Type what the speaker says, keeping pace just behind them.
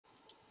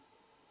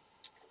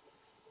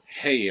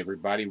Hey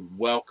everybody,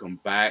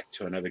 welcome back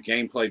to another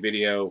gameplay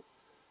video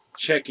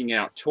checking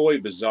out Toy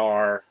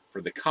Bazaar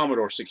for the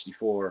Commodore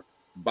 64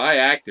 by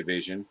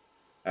Activision.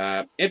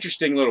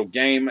 Interesting little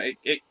game.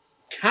 It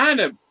kind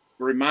of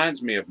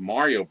reminds me of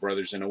Mario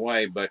Brothers in a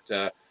way, but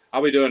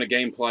I'll be doing a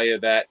gameplay of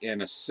that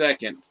in a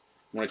second.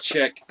 I want to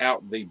check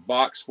out the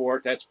box for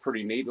it. That's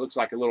pretty neat. It looks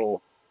like a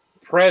little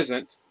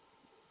present,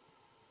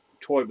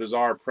 Toy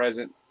Bazaar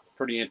present.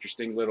 Pretty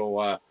interesting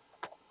little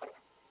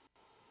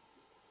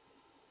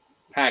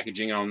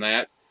packaging on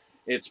that.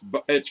 It's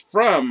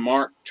from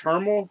Mark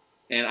Termel,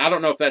 and I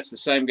don't know if that's the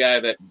same guy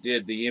that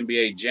did the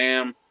NBA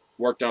Jam,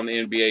 worked on the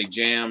NBA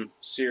Jam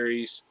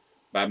series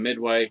by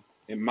Midway.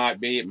 It might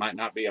be, it might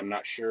not be, I'm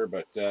not sure,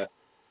 but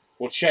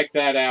we'll check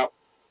that out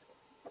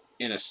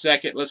in a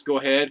second. Let's go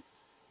ahead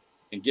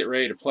and get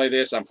ready to play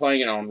this. I'm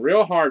playing it on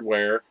real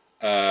hardware.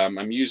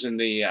 I'm using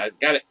the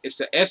it's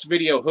the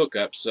S-Video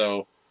hookup,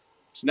 so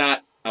it's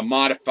not a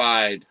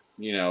modified,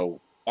 you know,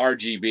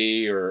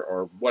 RGB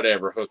or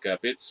whatever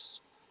hookup.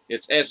 It's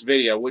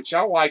S-Video, which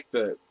I like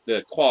the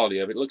quality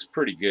of it. It looks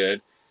pretty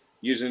good.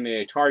 Using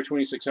the Atari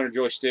 2600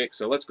 joystick.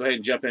 So let's go ahead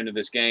and jump into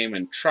this game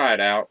and try it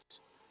out.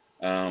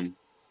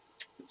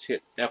 Let's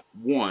hit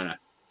F1, I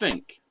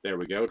think. There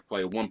we go, to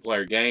play a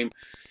one-player game.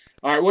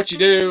 All right, what you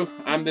do,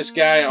 I'm this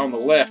guy on the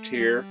left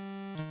here.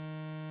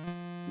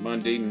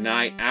 Monday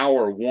night,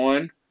 hour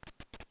 1.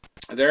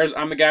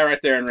 I'm the guy right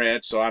there in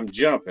red, so I'm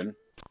jumping,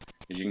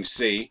 as you can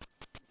see.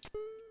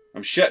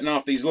 I'm shutting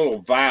off these little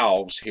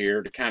valves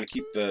here to kind of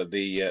keep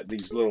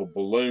these little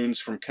balloons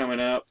from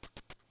coming up.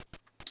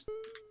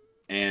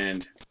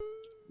 And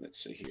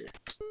let's see here.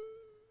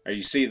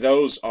 You see,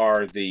 those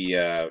are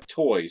the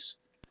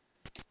toys.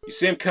 You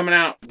see them coming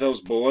out,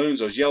 those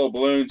balloons, those yellow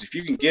balloons. If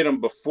you can get them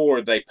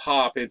before they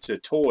pop into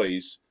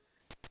toys,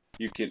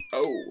 you can.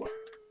 Oh,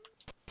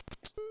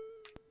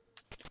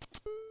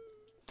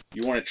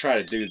 you want to try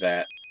to do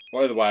that.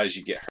 Well, otherwise,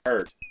 you get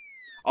hurt.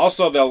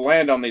 Also, they'll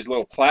land on these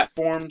little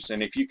platforms,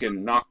 and if you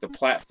can knock the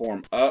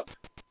platform up,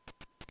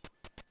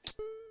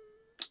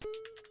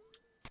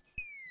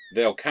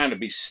 they'll kind of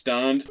be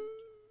stunned,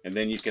 and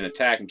then you can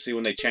attack them. See,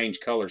 when they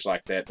change colors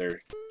like that, they're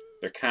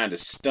kind of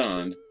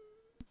stunned.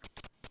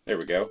 There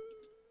we go.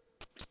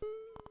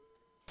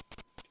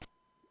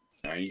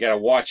 All right, you got to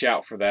watch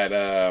out for that.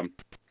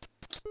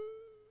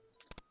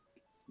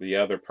 The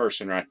other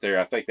person right there.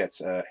 I think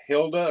that's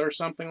Hilda or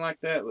something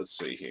like that. Let's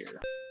see here.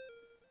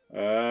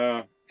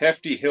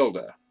 Hefty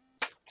Hilda.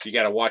 So you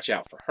got to watch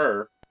out for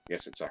her. I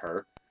guess it's a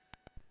her.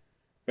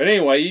 But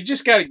anyway, you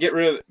just got to get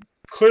rid of,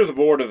 clear the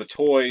board of the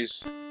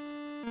toys.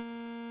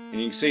 And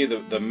you can see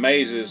the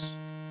mazes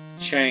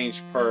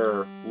change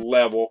per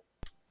level.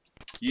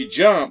 You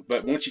jump,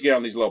 but once you get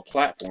on these little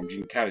platforms, you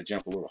can kind of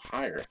jump a little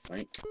higher, I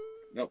think.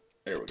 Nope,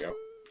 there we go.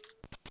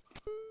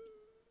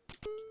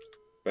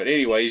 But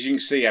anyway, as you can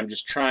see, I'm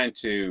just trying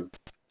to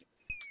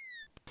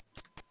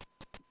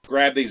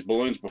grab these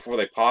balloons before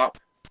they pop.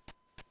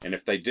 And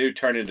if they do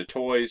turn into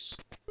toys,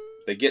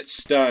 they get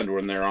stunned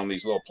when they're on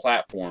these little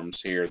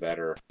platforms here that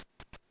are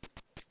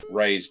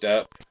raised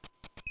up.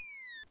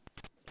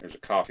 There's a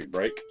coffee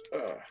break.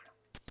 Ugh.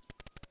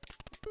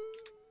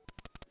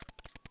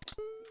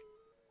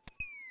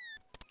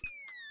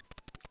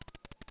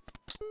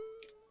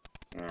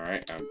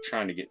 Alright, I'm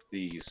trying to get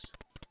these.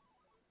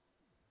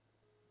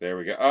 There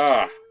we go.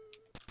 Ah!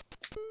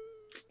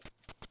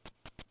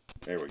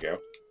 There we go.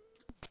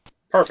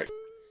 Perfect.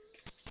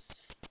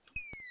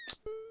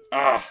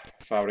 Ah,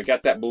 if I would have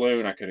got that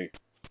balloon, I could have.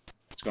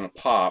 It's going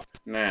to pop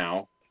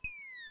now.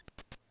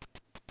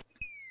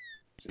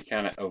 So you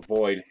kind of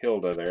avoid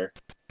Hilda there.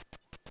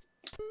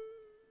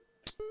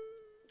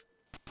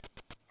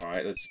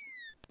 Alright, let's.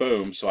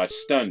 Boom. So I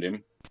stunned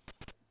him.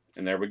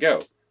 And there we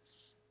go.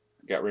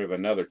 Got rid of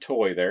another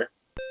toy there.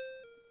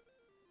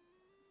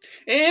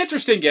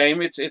 Interesting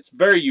game. It's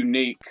very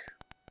unique.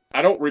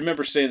 I don't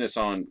remember seeing this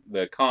on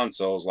the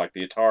consoles like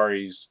the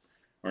Ataris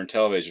or in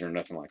television or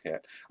nothing like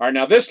that. All right,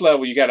 now this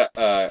level, you got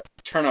to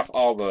turn off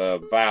all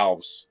the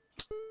valves.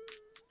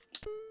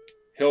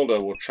 Hilda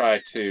will try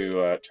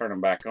to turn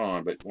them back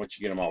on, but once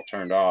you get them all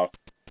turned off,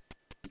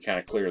 you kind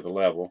of clear the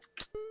level.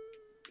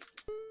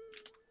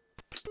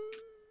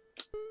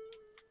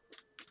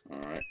 All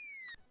right,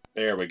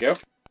 there we go.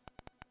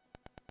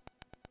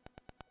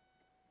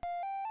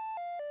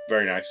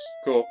 Very nice.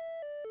 Cool.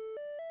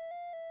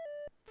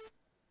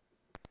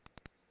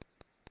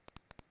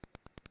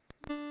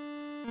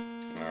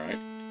 Alright.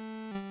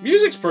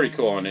 Music's pretty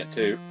cool on it,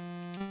 too.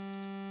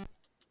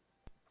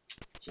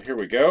 So here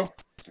we go.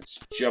 Let's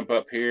jump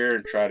up here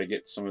and try to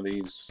get some of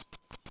these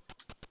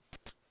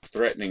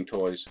threatening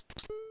toys.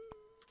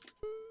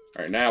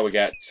 Alright, now we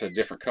got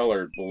different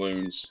colored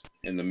balloons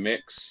in the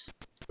mix.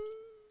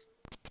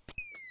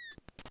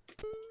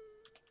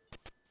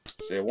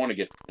 See, I want to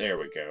get... There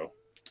we go.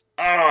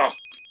 Ah!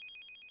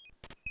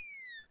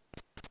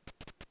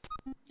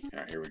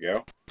 Alright, here we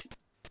go.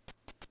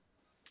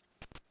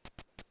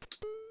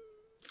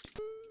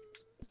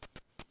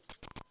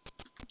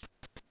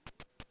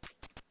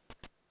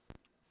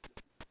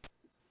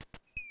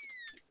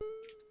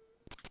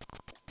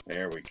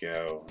 There we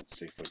go. Let's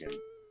see if we can...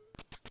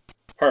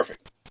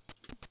 Perfect.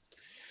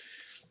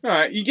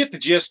 Alright, you get the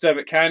gist of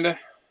it, kind of.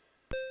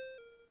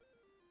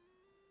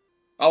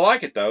 I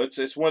like it, though.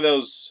 It's one of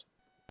those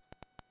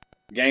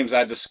games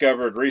I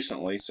discovered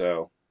recently,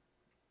 so...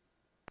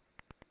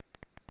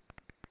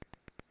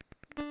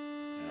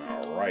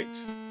 Alright.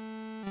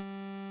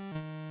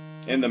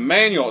 In the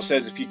manual, it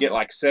says if you get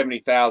like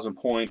 70,000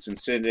 points and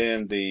send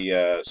in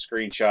the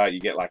screenshot, you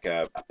get like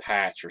a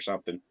patch or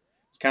something.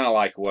 It's kind of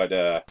like what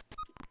the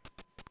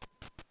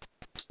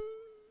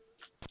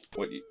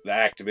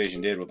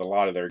Activision did with a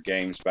lot of their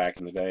games back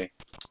in the day.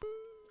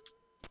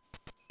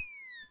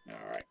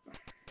 Alright.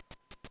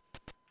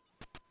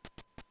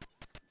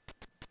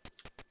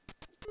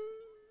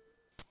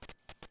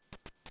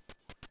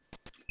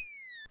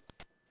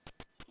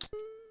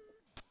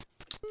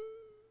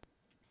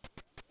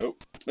 Oh,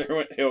 there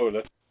went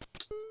Hilda.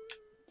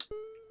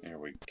 There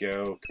we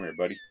go. Come here,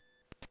 buddy.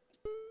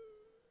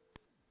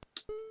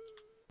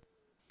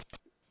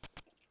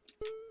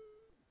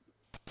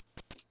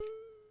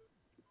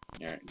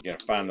 Alright, you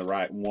gotta find the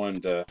right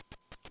one to...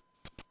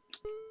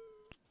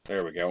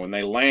 There we go. When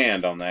they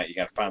land on that, you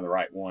gotta find the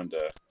right one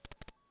to...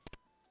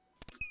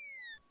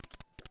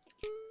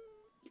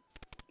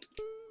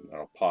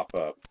 That'll pop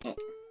up. Oh.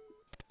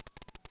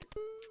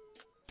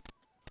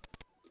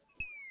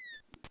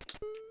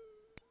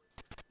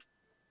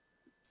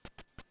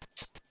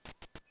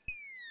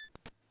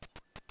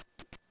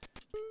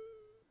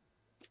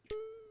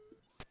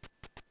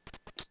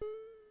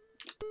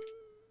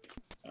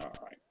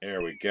 Alright,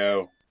 there we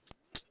go.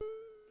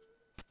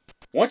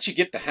 Once you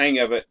get the hang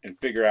of it and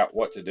figure out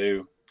what to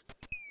do.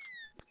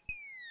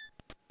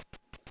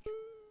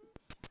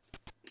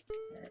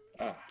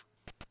 Alright,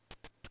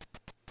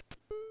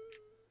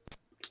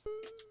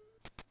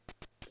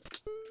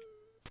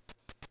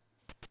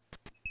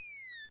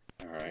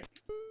 Alright.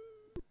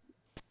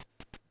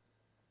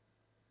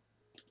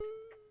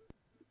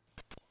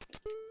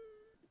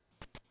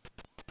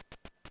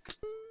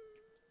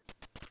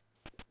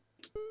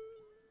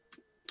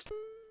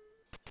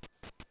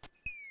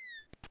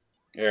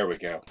 There we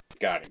go.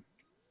 Got him.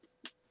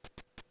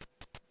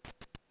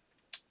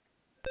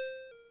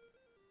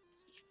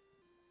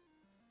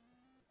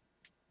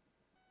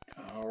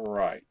 All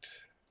right.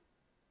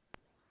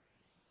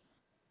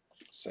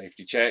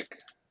 Safety check.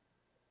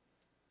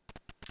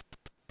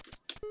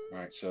 All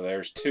right, so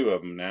there's 2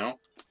 of them now.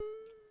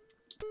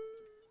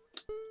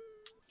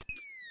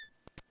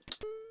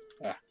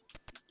 Ah.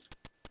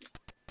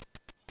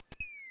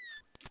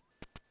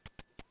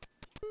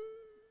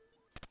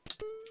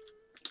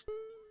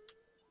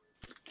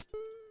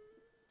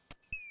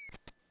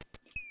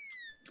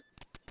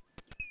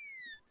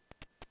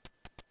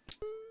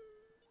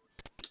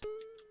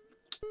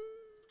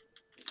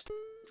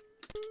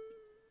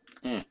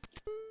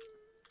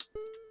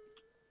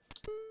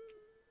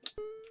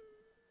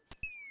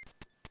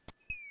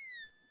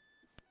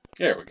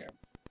 There we go.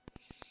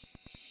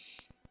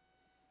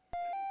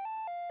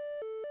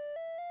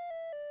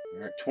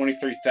 We're at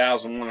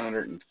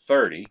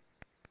 23,130.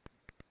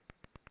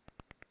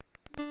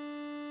 All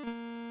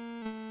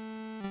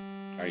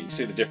right, you can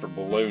see the different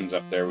balloons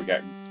up there. We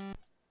got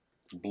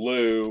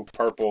blue,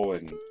 purple,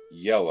 and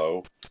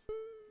yellow.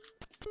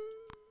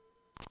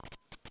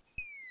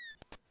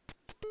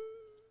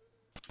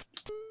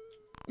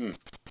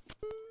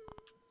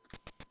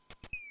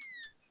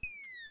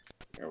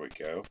 There we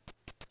go.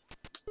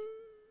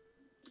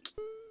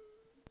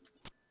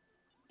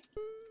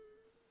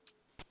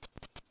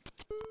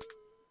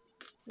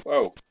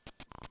 Whoa.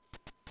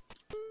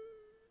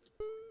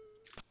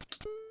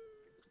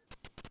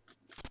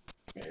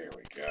 There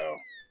we go.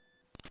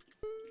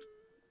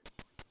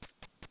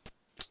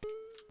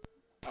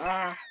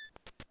 Ah.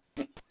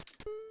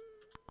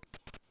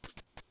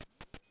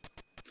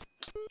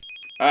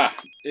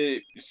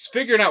 It's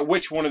figuring out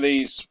which one of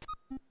these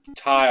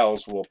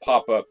tiles will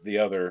pop up the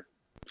other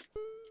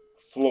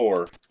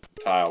floor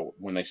tile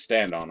when they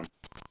stand on them.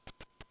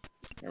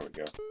 There we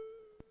go.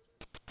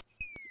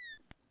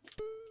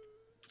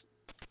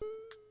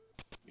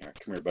 Alright,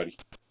 come here, buddy.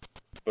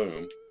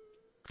 Boom.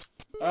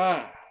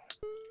 Ah,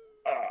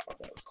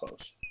 that was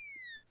close.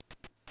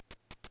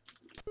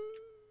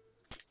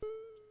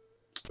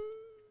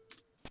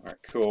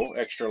 Alright, cool.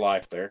 Extra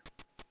life there.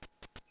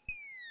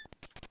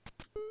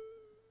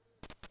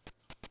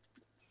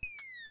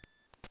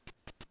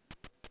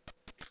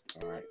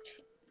 Alright.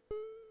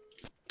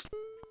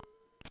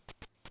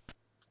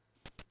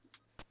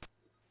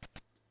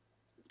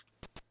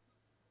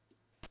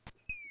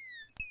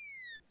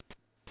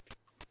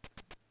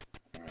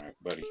 Alright,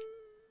 buddy.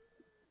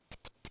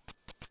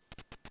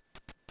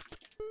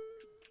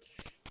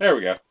 There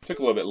we go. Took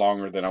a little bit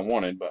longer than I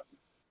wanted, but...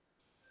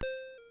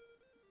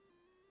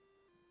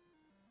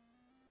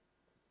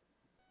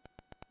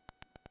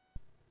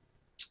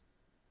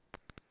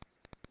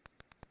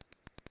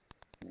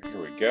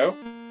 Here we go.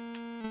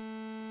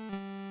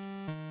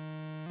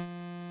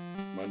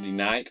 Monday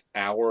night,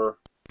 hour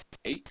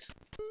 8.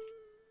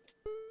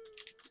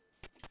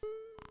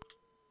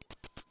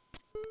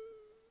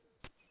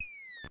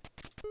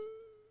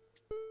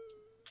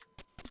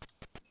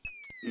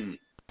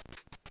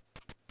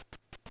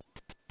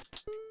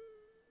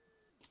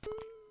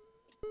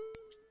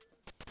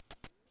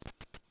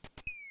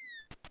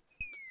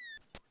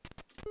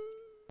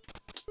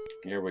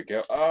 Here we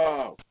go.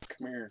 Oh,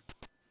 come here.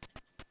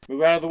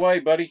 Move out of the way,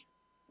 buddy.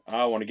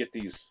 I want to get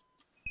these.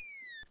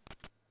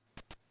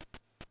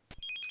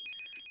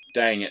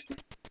 Dang it.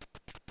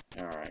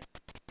 Alright.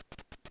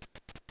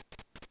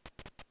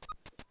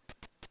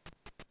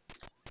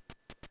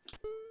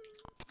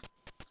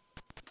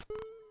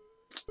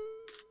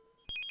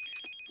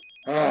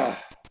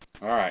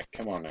 Alright,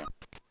 come on now.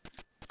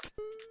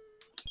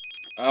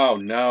 Oh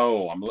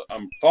no,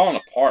 I'm falling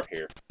apart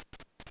here.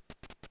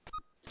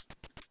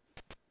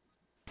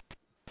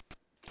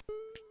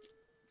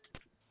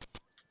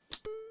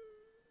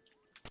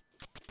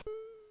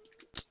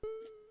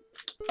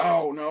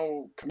 Oh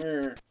no, come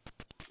here.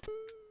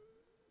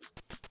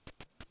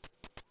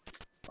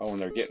 Oh, and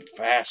they're getting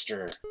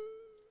faster.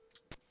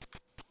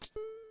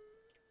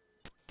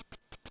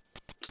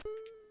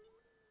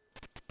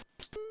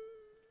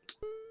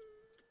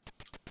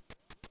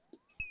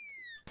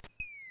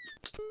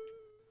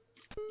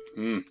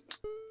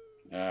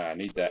 I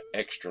need that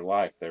extra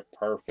life. They're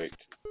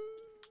perfect.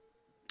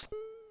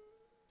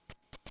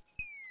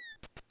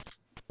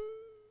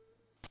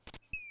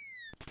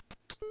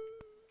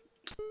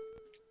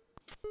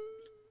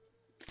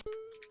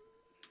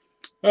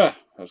 That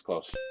was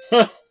close.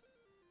 Alright,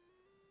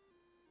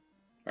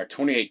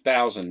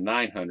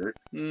 28,900.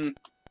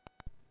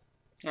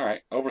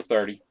 Alright, over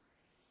 30.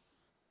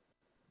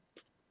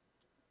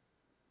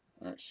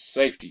 Alright,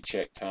 safety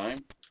check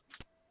time.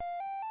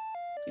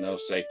 No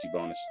safety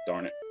bonus,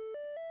 darn it.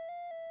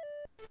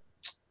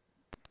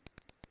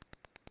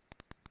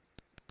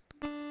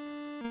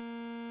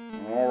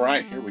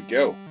 Alright, here we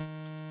go.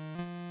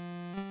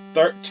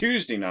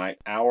 Tuesday night,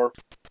 hour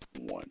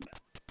 1.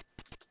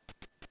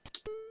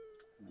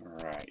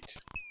 Alright.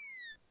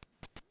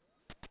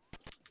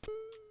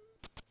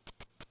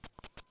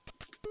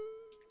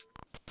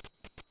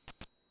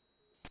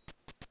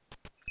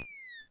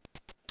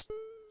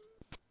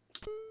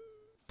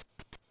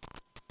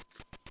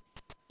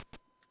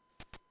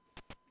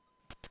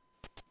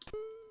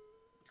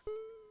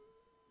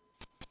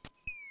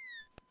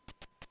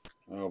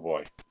 Oh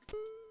boy.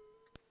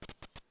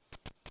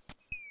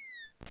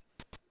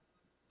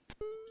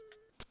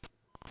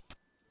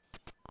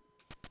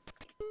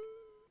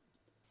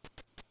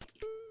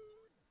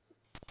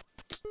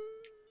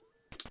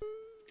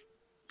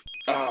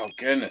 Oh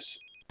goodness.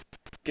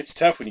 Gets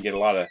tough when you get a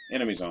lot of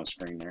enemies on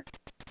screen there.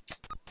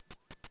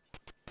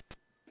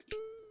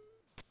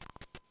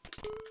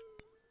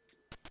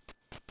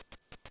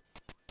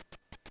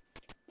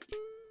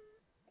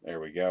 There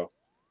we go.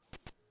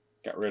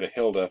 Got rid of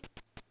Hilda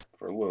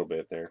for a little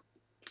bit there.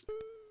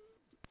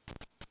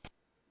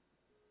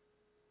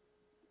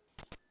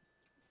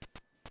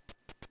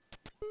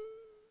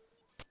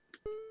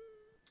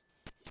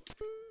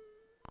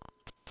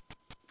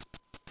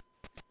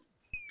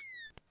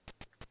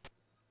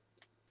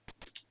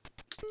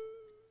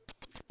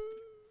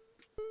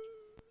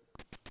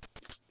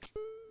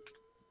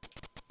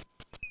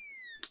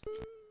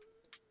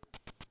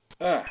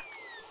 Ah.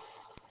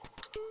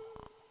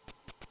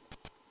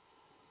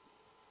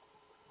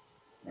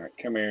 Alright,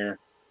 come here.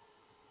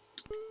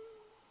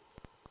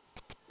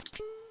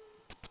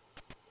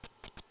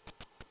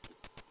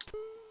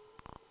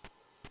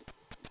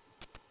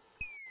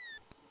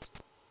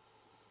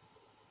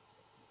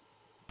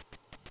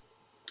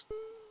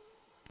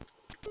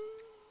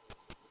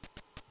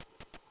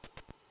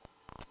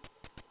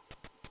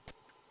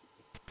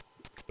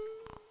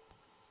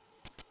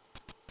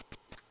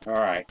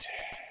 Alright.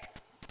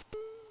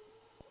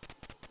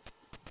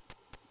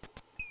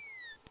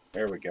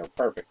 There we go.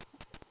 Perfect.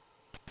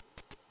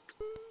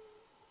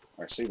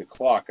 I see the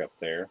clock up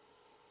there.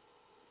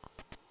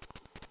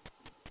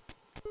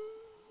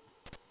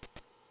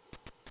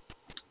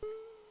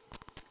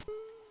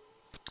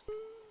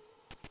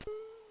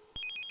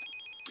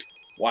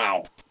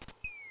 Wow.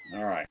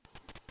 Alright.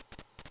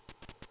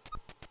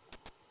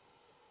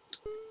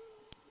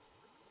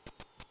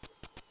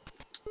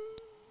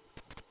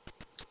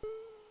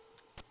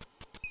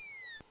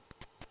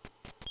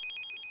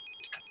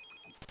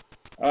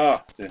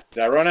 Oh, did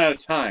I run out of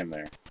time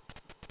there?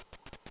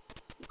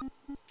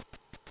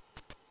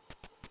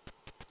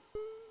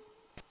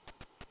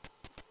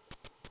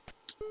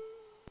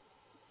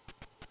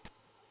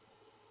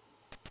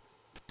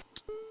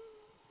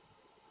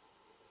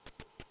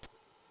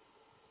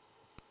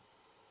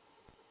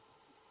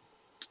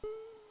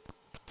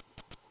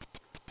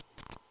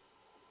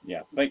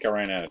 Yeah, I think I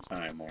ran out of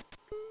time there.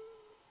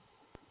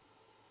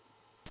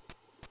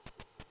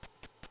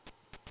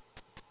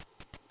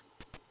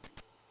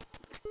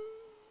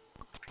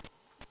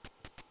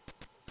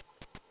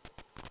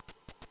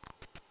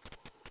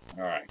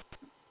 All right.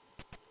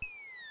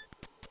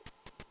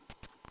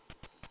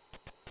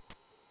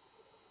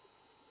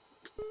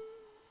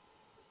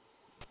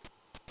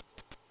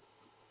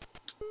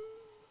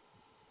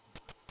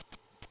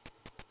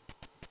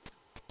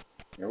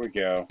 Here we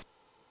go.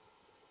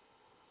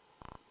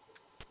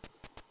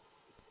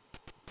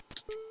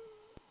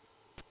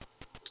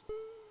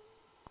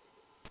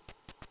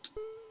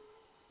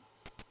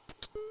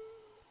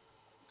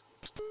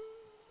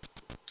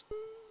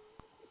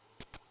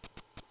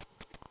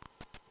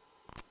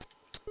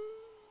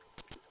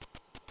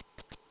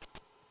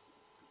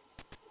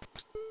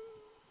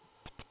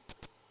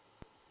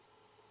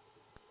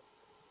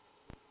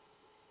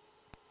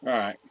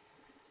 Alright.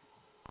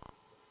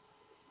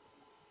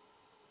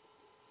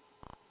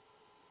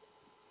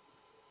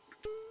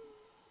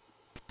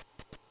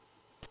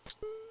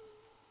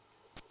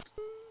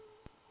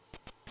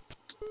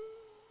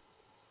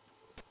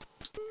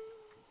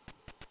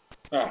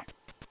 Ah.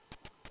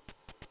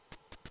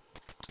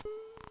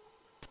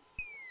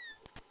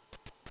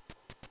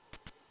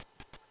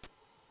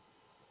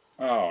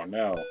 Oh,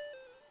 no.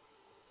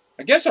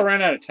 I guess I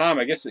ran out of time.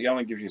 I guess it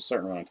only gives you a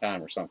certain amount of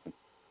time or something.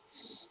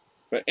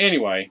 But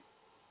anyway,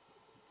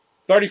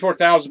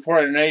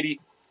 34,480.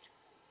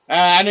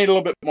 I need a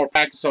little bit more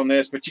practice on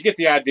this, but you get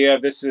the idea.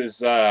 This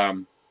is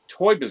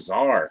Toy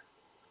Bazaar.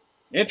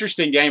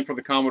 Interesting game for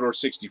the Commodore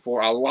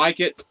 64. I like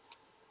it.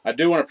 I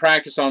do want to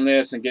practice on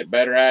this and get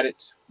better at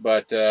it,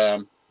 but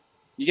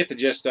you get the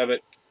gist of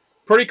it.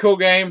 Pretty cool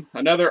game.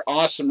 Another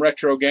awesome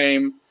retro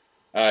game.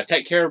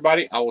 Take care,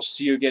 everybody. I will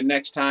see you again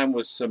next time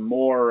with some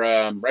more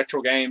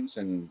retro games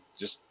and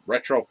just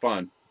retro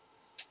fun.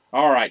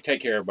 All right.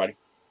 Take care, everybody.